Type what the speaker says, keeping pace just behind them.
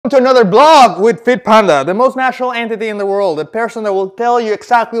To another vlog with Fit Panda, the most natural entity in the world, the person that will tell you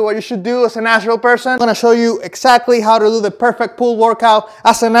exactly what you should do as a natural person. I'm gonna show you exactly how to do the perfect pull workout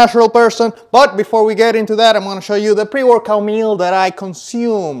as a natural person. But before we get into that, I'm gonna show you the pre-workout meal that I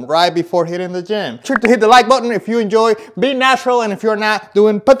consume right before hitting the gym. Be sure to hit the like button if you enjoy being natural and if you're not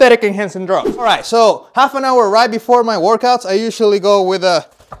doing pathetic enhancing drugs. All right, so half an hour right before my workouts, I usually go with a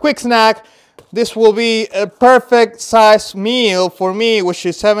quick snack. This will be a perfect size meal for me, which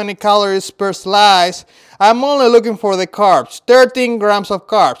is 70 calories per slice. I'm only looking for the carbs, 13 grams of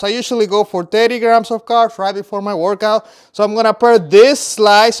carbs. I usually go for 30 grams of carbs right before my workout. So I'm gonna pair this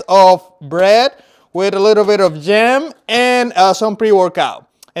slice of bread with a little bit of jam and some pre-workout.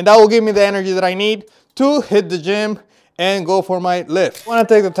 And that will give me the energy that I need to hit the gym and go for my lift. I wanna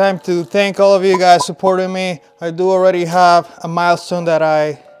take the time to thank all of you guys supporting me. I do already have a milestone that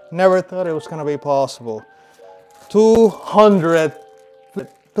I never thought it was gonna be possible.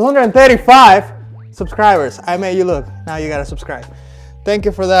 235 subscribers. I made you look. Now you gotta subscribe. Thank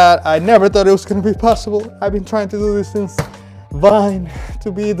you for that. I never thought it was gonna be possible. I've been trying to do this since Vine to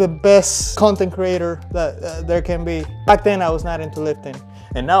be the best content creator that there can be. Back then I was not into lifting,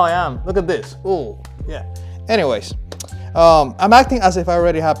 and now I am. Look at this. Oh, yeah. Anyways, I'm acting as if I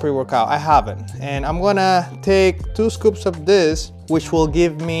already have pre-workout. I haven't, and I'm gonna take 2 scoops of this, which will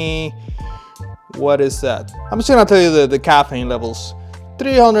give me, what is that? I'm just gonna tell you the caffeine levels.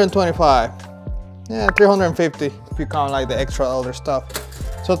 325, yeah, 350 if you count like the extra other stuff.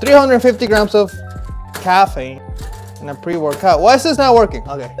 So 350 grams of caffeine in a pre-workout. Why is this not working?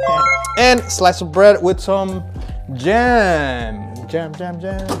 Okay, and slice of bread with some jam,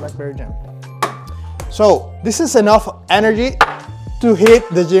 blackberry jam. So this is enough energy to hit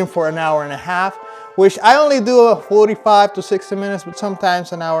the gym for an hour and a half, which I only do 45 to 60 minutes, but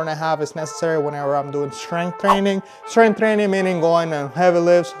sometimes an hour and a half is necessary whenever I'm doing strength training. Strength training meaning going on heavy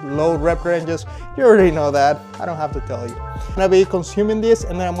lifts, low rep ranges. You already know that. I don't have to tell you. I'm gonna be consuming this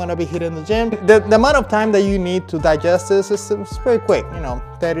and then I'm gonna be hitting the gym. The amount of time that you need to digest this is very quick, you know,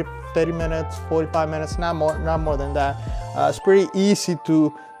 30 minutes, 45 minutes, not more than that. It's pretty easy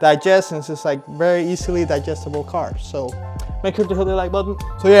to digest since it's like very easily digestible carbs. So make sure to hit the like button.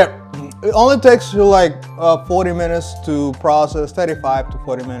 So yeah, it only takes you like 40 minutes to process, 35 to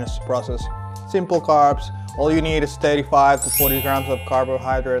 40 minutes to process simple carbs. All you need is 35 to 40 grams of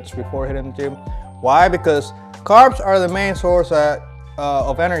carbohydrates before hitting the gym. Why? Because carbs are the main source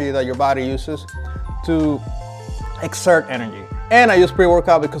of energy that your body uses to exert energy. And I use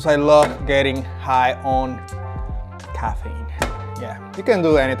pre-workout because I love getting high on caffeine. Yeah, you can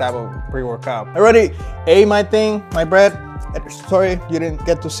do any type of pre-workout. I already ate my thing, my bread. Sorry you didn't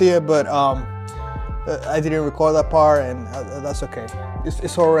get to see it, but I didn't record that part, and that's okay.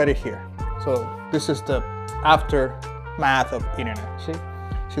 It's already here. So this is the aftermath of eating it.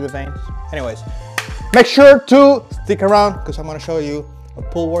 See the veins? Anyways, make sure to stick around because I'm gonna show you a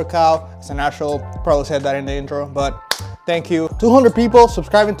pull workout. It's a natural, probably said that in the intro, but thank you. 200 people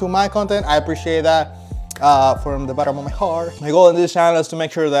subscribing to my content. I appreciate that. From the bottom of my heart. My goal in this channel is to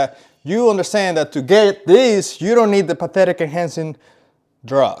make sure that you understand that to get this, you don't need the pathetic enhancing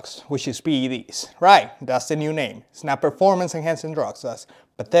drugs, which is PEDs, right? That's the new name. It's not performance enhancing drugs, that's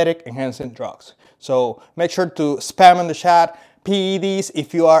pathetic enhancing drugs. So make sure to spam in the chat PEDs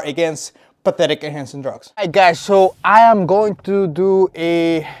if you are against pathetic enhancing drugs. All right guys, so I am going to do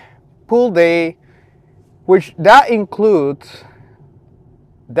a pull day, which that includes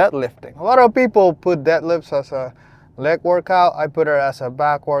deadlifting. A lot of people put deadlifts as a leg workout. I put it as a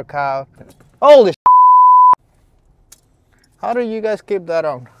back workout. Holy how do you guys keep that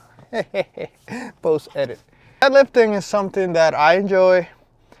on? Post edit. Deadlifting is something that I enjoy.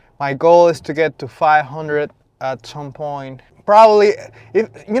 My goal is to get to 500 at some point. Probably, if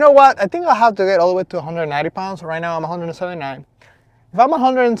you know what, I think I'll have to get all the way to 190 pounds. Right now I'm 179. If I'm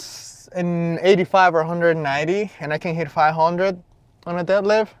 185 or 190 and I can hit 500 on a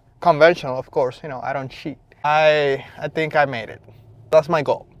deadlift, conventional of course, you know, I don't cheat. I think I made it. That's my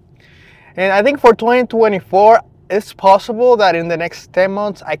goal. And I think for 2024, it's possible that in the next 10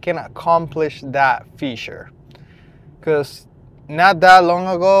 months I can accomplish that feature. Because not that long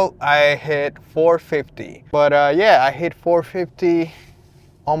ago, I hit 450. But yeah, I hit 450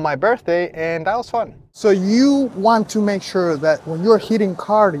 on my birthday and that was fun. So you want to make sure that when you're hitting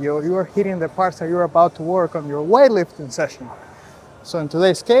cardio, you're hitting the parts that you're about to work on your weightlifting session. So in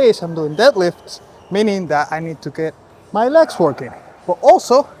today's case, I'm doing deadlifts, meaning that I need to get my legs working, but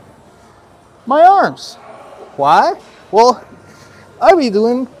also my arms. Why? Well, I'll be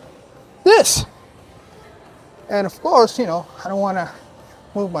doing this. And of course, you know, I don't want to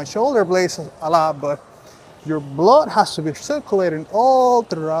move my shoulder blades a lot, but Your blood has to be circulating all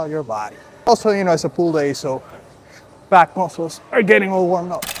throughout your body. Also, you know, it's a pull day, so back muscles are getting all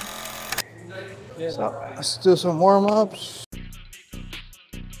warmed up. So let's do some warm-ups.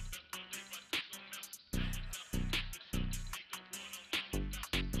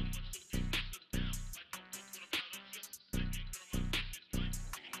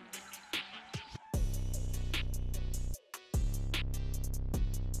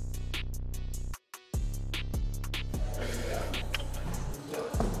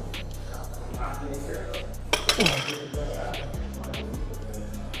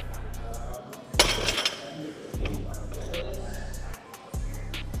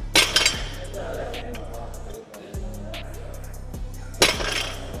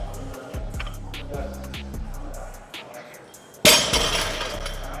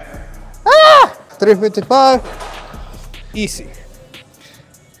 Ah! 355, easy.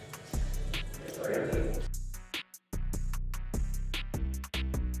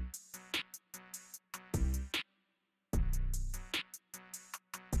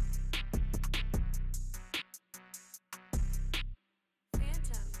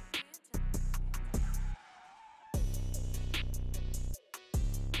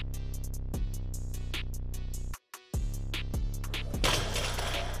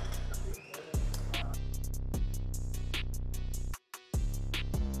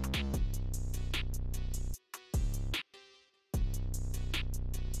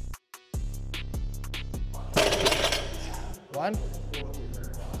 One.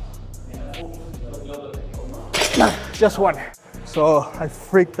 Just one. So I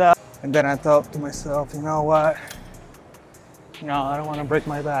freaked out, and then I thought to myself, you know what? No, I don't want to break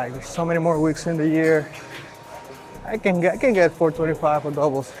my back. There's so many more weeks in the year. I can get 425 for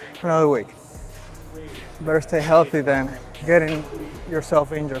doubles another week. Better stay healthy than getting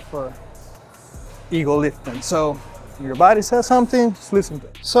yourself injured for ego lifting. So if your body says something, just listen to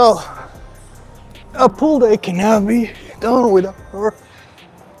it. So a pull day cannot be done without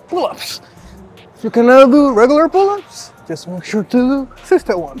pull-ups. If you cannot do regular pull-ups, just make sure to do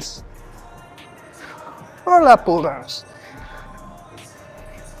assisted ones or lat pull-downs.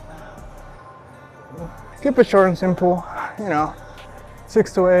 Keep it short and simple, you know,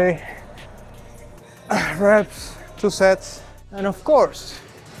 6 to 8 reps, 2 sets. And of course,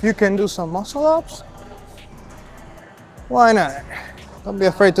 you can do some muscle ups. Why not? Don't be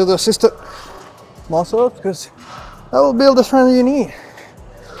afraid to do assisted muscle ups, because that will build the strength you need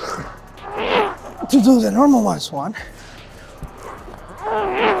to do the normal ones. 1,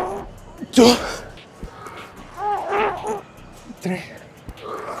 2, 3,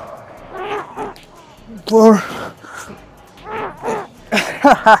 4,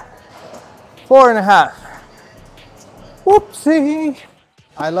 4.5. Whoopsie!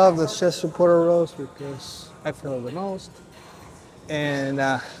 I love the chest supporter rows because I feel it the most. And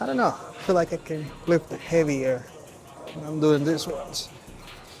I don't know, I feel like I can lift heavier when I'm doing these ones.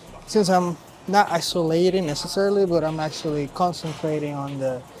 Since I'm not isolating necessarily, but I'm actually concentrating on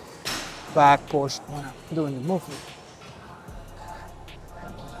the back portion when I'm doing the movement.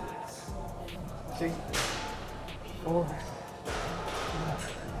 3, 4,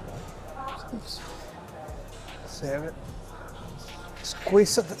 5, 6, 7.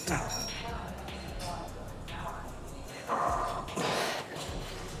 Squeeze at the top.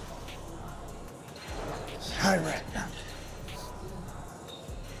 High right now.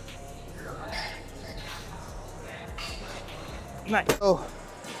 Nice. So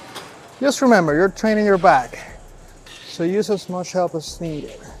just remember, you're training your back, so use as much help as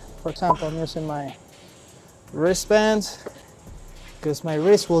needed. For example, I'm using my wristbands because my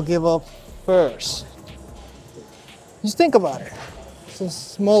wrist will give up first. Just think about it. It's a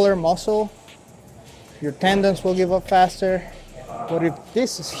smaller muscle. Your tendons will give up faster. But if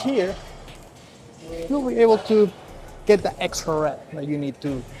this is here, you'll be able to get the extra rep that you need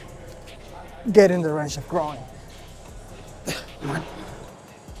to get in the range of growing. 1,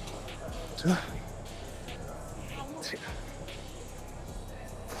 2, 3.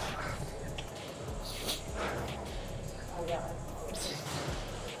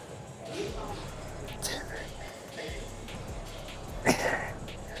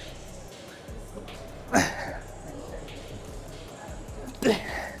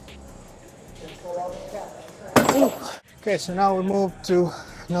 Okay, so now we move to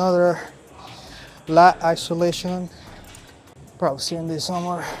another lat isolation. Probably seeing this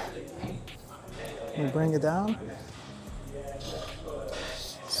somewhere. We bring it down.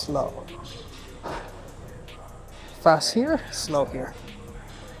 Slow. Fast here, slow here.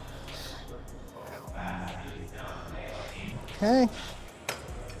 Okay.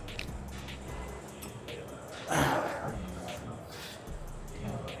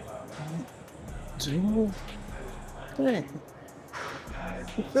 2, 3.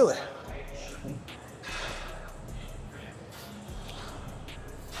 You feel it.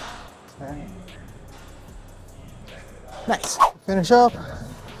 Nice. Finish up.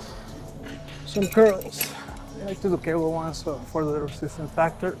 Some curls. I like to do cable ones so for the resistance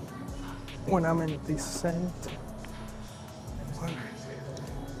factor when I'm in descent. 1,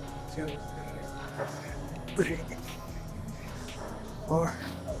 2, 3, 4.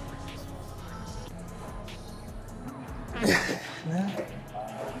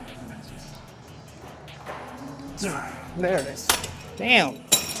 There it is. Damn,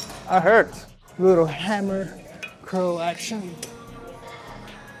 I hurt. Little hammer curl action.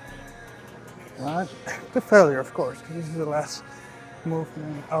 Right. The failure, of course. This is the last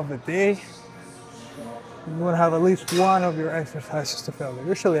movement of the day. You want to have at least one of your exercises to failure,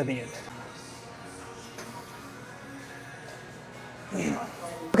 usually at the end.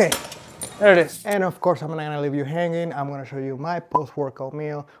 Okay, there it is. And of course, I'm not gonna leave you hanging. I'm gonna show you my post-workout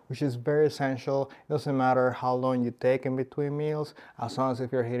meal, which is very essential. It doesn't matter how long you take in between meals, as long as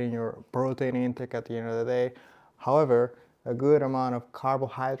if you're hitting your protein intake at the end of the day. However, a good amount of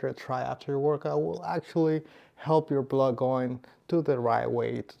carbohydrates right after your workout will actually help your blood going to the right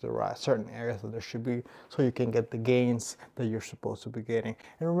way, to the right certain areas that there should be, so you can get the gains that you're supposed to be getting.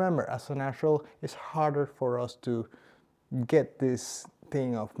 And remember, as a natural, it's harder for us to get this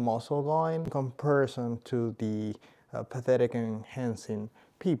thing of muscle going in comparison to the pathetic and enhancing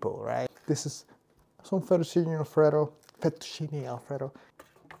people, right? This is some fettuccine alfredo.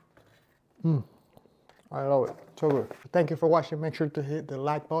 I love it, so good. Thank you for watching. Make sure to hit the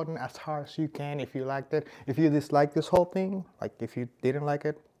like button as hard as you can if you liked it. If you dislike this whole thing, like if you didn't like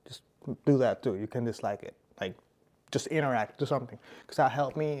it, just do that too. You can dislike it, like just interact, do something, because that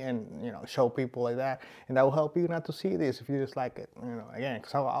helped me and, you know, show people like that, and that will help you not to see this if you dislike it, you know, again,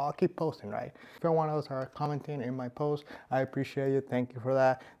 because I'll keep posting, right? If everyone else are commenting in my post, I appreciate you. Thank you for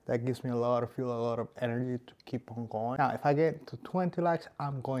that. That gives me a lot of energy to keep on going. Now, if I get to 20 likes,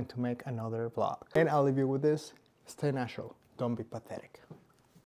 I'm going to make another vlog. And I'll leave you with this: stay natural, don't be pathetic.